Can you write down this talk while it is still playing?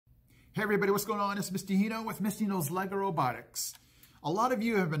Hey everybody, what's going on? It's Mr. Hino with Mr. Hino's LEGO Robotics. A lot of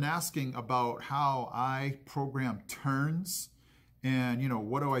you have been asking about how I program turns and,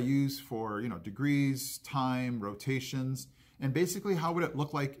 what do I use for, degrees, time, rotations, and basically how would it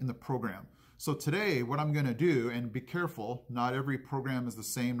look like in the program. So today what I'm going to do, and be careful, not every program is the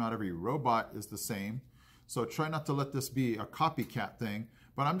same, not every robot is the same. So try not to let this be a copycat thing,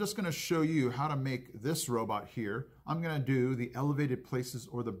 but I'm just going to show you how to make this robot here. I'm going to do the elevated places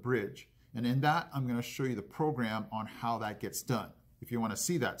or the bridge. And in that, I'm going to show you the program on how that gets done. If you want to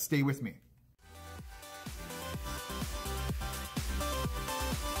see that, stay with me.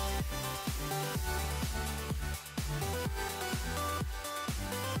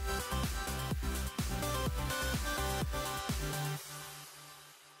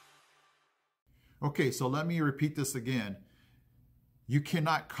 Okay, so let me repeat this again. You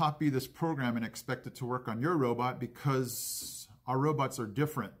cannot copy this program and expect it to work on your robot because our robots are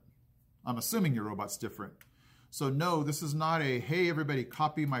different. I'm assuming your robot's different. So no, this is not a, hey, everybody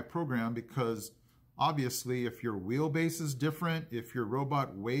copy my program, because obviously if your wheelbase is different, if your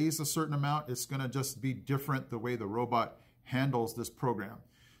robot weighs a certain amount, it's gonna just be different the way the robot handles this program.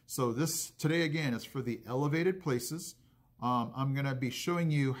 So this today again is for the elevated places. I'm gonna be showing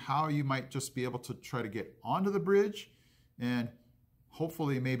you how you might just be able to try to get onto the bridge and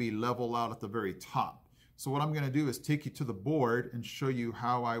hopefully maybe level out at the very top. So what I'm gonna do is take you to the board and show you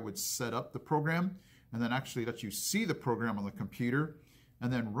how I would set up the program, and then actually let you see the program on the computer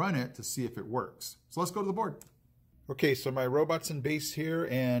and then run it to see if it works. So let's go to the board. Okay, so my robot's in base here,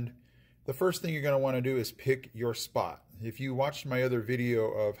 and the first thing you're gonna wanna do is pick your spot. If you watched my other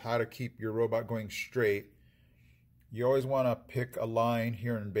video of how to keep your robot going straight, you always want to pick a line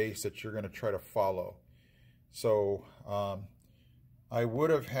here in base that you're going to try to follow. So I would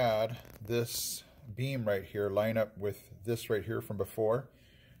have had this beam right here line up with this right here from before,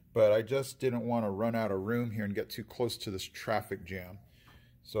 but I just didn't want to run out of room here and get too close to this traffic jam.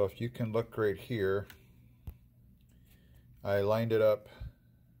 So if you can look right here, I lined it up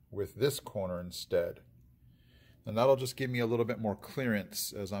with this corner instead. And that'll just give me a little bit more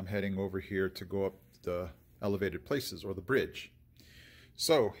clearance as I'm heading over here to go up the elevated places or the bridge.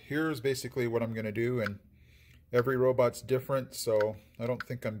 So here's basically what I'm going to do, and every robot's different, so I don't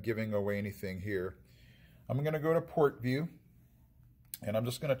think I'm giving away anything here. I'm going to go to port view, and I'm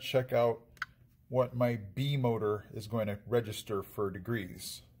just going to check out what my B motor is going to register for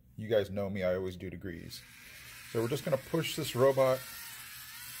degrees. You guys know me, I always do degrees. So we're just going to push this robot,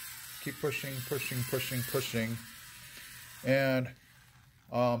 keep pushing, pushing, pushing, pushing, and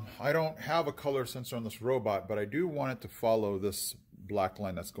I don't have a color sensor on this robot, but I do want it to follow this black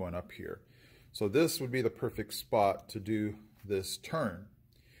line that's going up here. So this would be the perfect spot to do this turn.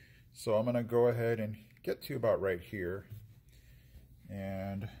 So I'm going to go ahead and get to about right here.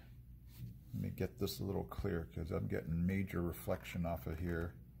 And let me get this a little clear because I'm getting major reflection off of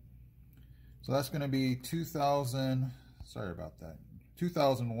here. So that's going to be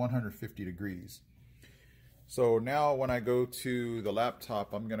 2,150 degrees. So now when I go to the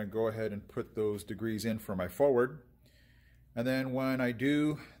laptop, I'm going to go ahead and put those degrees in for my forward. And then when I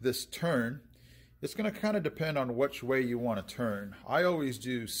do this turn, it's going to kind of depend on which way you want to turn. I always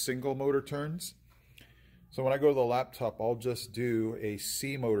do single motor turns. So when I go to the laptop, I'll just do a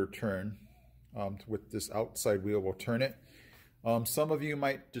C motor turn with this outside wheel. We'll turn it. Some of you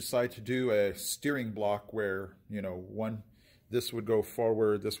might decide to do a steering block where, this would go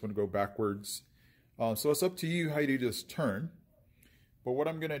forward, this would go backwards. So it's up to you how you do this turn. But what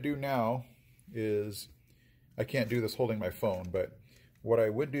I'm going to do now is, I can't do this holding my phone, but what I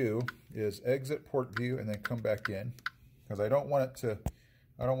would do is exit port view and then come back in, because I don't want to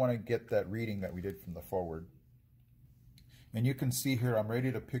get that reading that we did from the forward. And you can see here I'm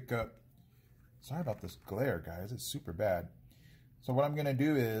ready to pick up. Sorry about this glare, guys, it's super bad. So what I'm going to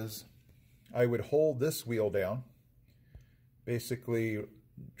do is I would hold this wheel down, basically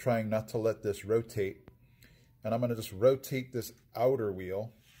trying not to let this rotate, and I'm going to just rotate this outer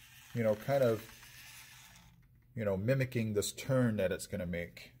wheel, kind of mimicking this turn that it's going to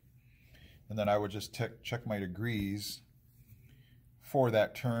make. And then I would just check my degrees for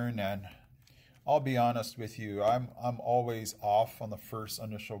that turn, and I'll be honest with you, I'm always off on the first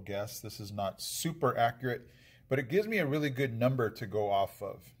initial guess. This is not super accurate, but it gives me a really good number to go off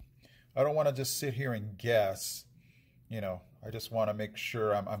of. I don't want to just sit here and guess. I just want to make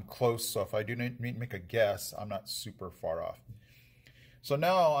sure I'm close, so if I do make a guess, I'm not super far off. So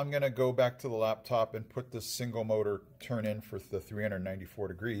now I'm going to go back to the laptop and put this single motor turn in for the 394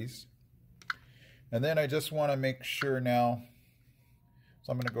 degrees. And then I just want to make sure now,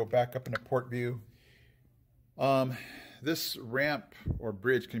 so I'm going to go back up into port view. this ramp or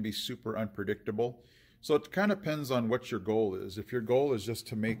bridge can be super unpredictable. So it kind of depends on what your goal is. If your goal is just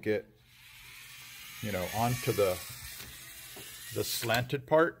to make it, you know, onto the slanted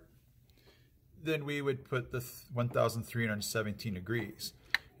part, then we would put the 1,317 degrees.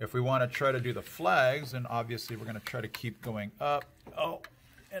 If we want to try to do the flags, then obviously we're going to try to keep going up. Oh,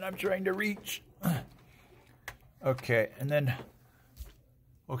 and I'm trying to reach. Okay, and then,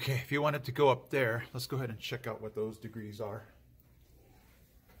 okay, if you want it to go up there, let's go ahead and check out what those degrees are.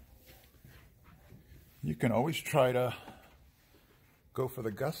 You can always try to go for the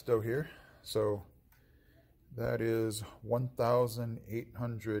gusto here. So that is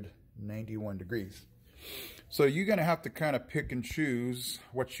 1,891 degrees. So you're going to have to kind of pick and choose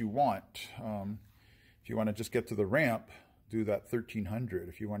what you want. If you want to just get to the ramp, do that 1,300.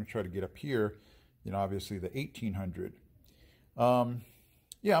 If you want to try to get up here, you know, obviously the 1,800. Yeah, I'm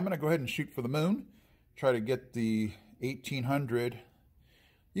going to go ahead and shoot for the moon. Try to get the 1,800.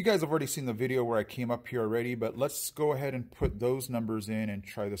 You guys have already seen the video where I came up here already, but let's go ahead and put those numbers in and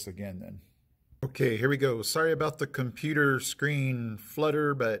try this again then. Okay, here we go. Sorry about the computer screen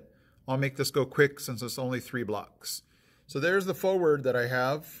flutter, but I'll make this go quick since it's only 3 blocks. So there's the forward that I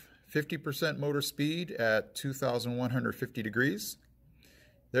have, 50% motor speed at 2,150 degrees.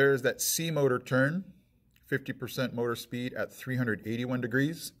 There's that C motor turn, 50% motor speed at 381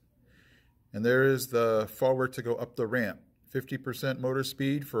 degrees. And there is the forward to go up the ramp, 50% motor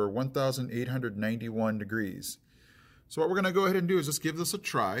speed for 1,891 degrees. So what we're going to go ahead and do is just give this a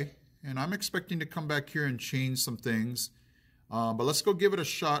try. And I'm expecting to come back here and change some things. But let's go give it a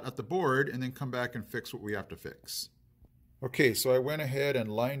shot at the board and then come back and fix what we have to fix. Okay, so I went ahead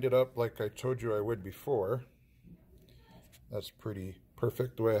and lined it up like I told you I would before. That's pretty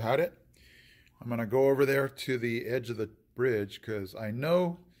perfect the way I had it. I'm going to go over there to the edge of the bridge because I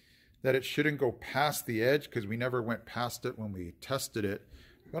know that it shouldn't go past the edge because we never went past it when we tested it.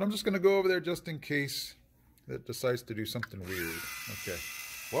 But I'm just going to go over there just in case it decides to do something weird. Okay.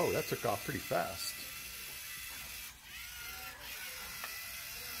 Whoa, that took off pretty fast.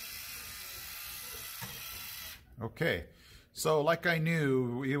 Okay, so like I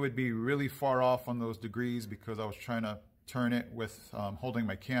knew, it would be really far off on those degrees because I was trying to turn it with holding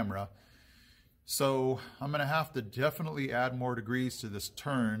my camera. So I'm going to have to definitely add more degrees to this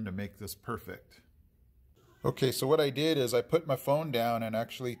turn to make this perfect. Okay, so what I did is I put my phone down and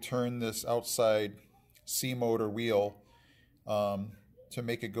actually turned this outside C motor wheel to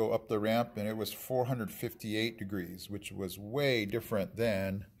make it go up the ramp, and it was 458 degrees, which was way different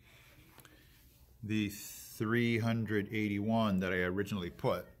than the 381 that I originally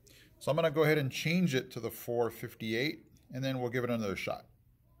put. So I'm going to go ahead and change it to the 458, and then we'll give it another shot.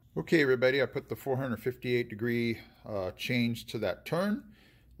 Okay, everybody, I put the 458 degree change to that turn.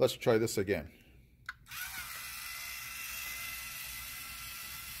 Let's try this again.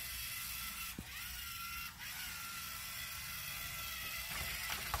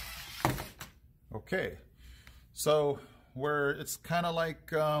 Okay, so it's kind of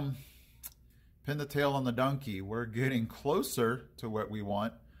like pin the tail on the donkey. We're getting closer to what we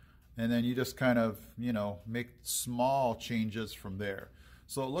want, and then you just kind of, you know, make small changes from there.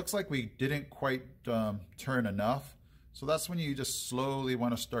 So it looks like we didn't quite turn enough. So that's when you just slowly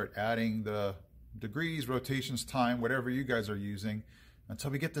want to start adding the degrees, rotations, time, whatever you guys are using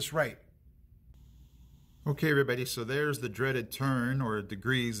until we get this right. Okay, everybody, so there's the dreaded turn or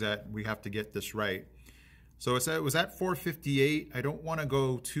degrees that we have to get this right. So it was at 458. I don't want to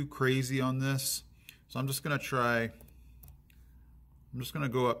go too crazy on this. So I'm just going to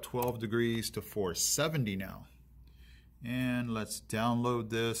go up 12 degrees to 470 now. And let's download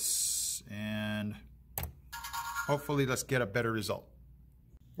this and hopefully let's get a better result.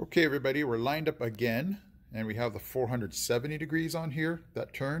 Okay, everybody, we're lined up again and we have the 470 degrees on here,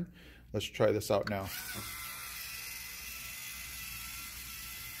 that turn. Let's try this out now.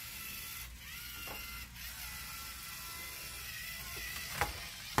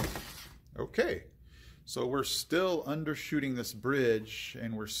 Okay, so we're still undershooting this bridge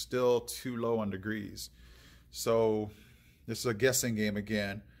and we're still too low on degrees. So this is a guessing game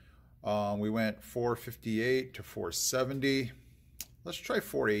again. We went 458 to 470. Let's try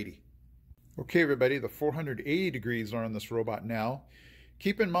 480. Okay, everybody, the 480 degrees are on this robot now.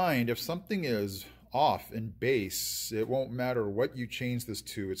 Keep in mind, if something is off in base, it won't matter what you change this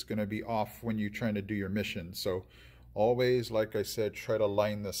to. It's going to be off when you're trying to do your mission. So always, like I said, try to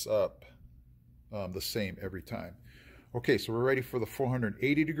line this up the same every time. Okay, so we're ready for the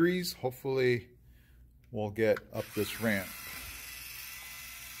 480 degrees. Hopefully we'll get up this ramp.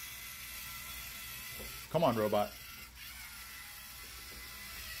 Come on, robot.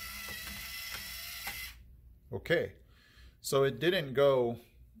 Okay, So it didn't go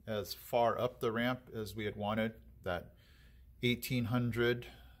as far up the ramp as we had wanted, that 1800,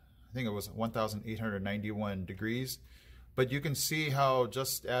 I think it was 1891 degrees. But you can see how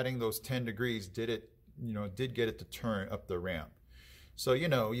just adding those 10 degrees did get it to turn up the ramp. So,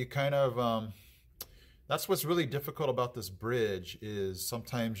 you kind of, that's what's really difficult about this bridge, is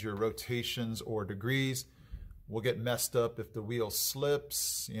sometimes your rotations or degrees will get messed up if the wheel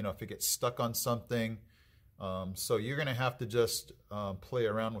slips, if it gets stuck on something. So you're going to have to just play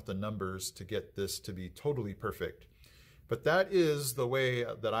around with the numbers to get this to be totally perfect. But that is the way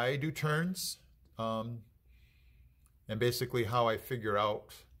that I do turns, and basically how I figure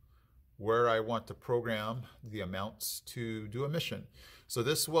out where I want to program the amounts to do a mission. So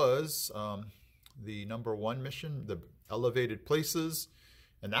this was the number 1 mission, the elevated places,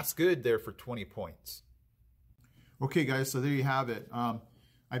 and that's good there for 20 points. Okay guys, so there you have it.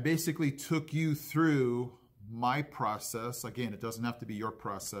 I basically took you through my process. Again, it doesn't have to be your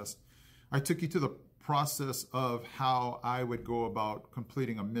process. I took you to the process of how I would go about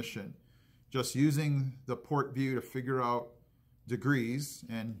completing a mission, just using the port view to figure out degrees.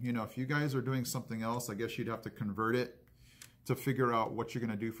 And if you guys are doing something else, I guess you'd have to convert it to figure out what you're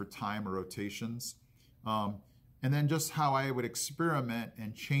going to do for time or rotations. And then just how I would experiment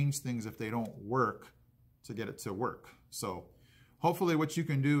and change things if they don't work to get it to work. So hopefully what you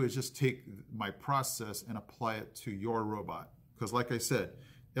can do is just take my process and apply it to your robot. Because like I said,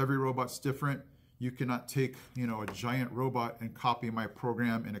 every robot's different. You cannot take, a giant robot and copy my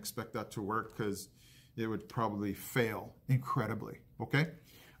program and expect that to work, because it would probably fail incredibly, okay?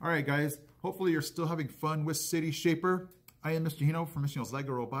 All right, guys, hopefully you're still having fun with City Shaper. I am Mr. Hino from Mr. Hino's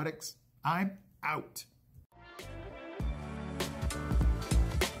LEGO Robotics. I'm out.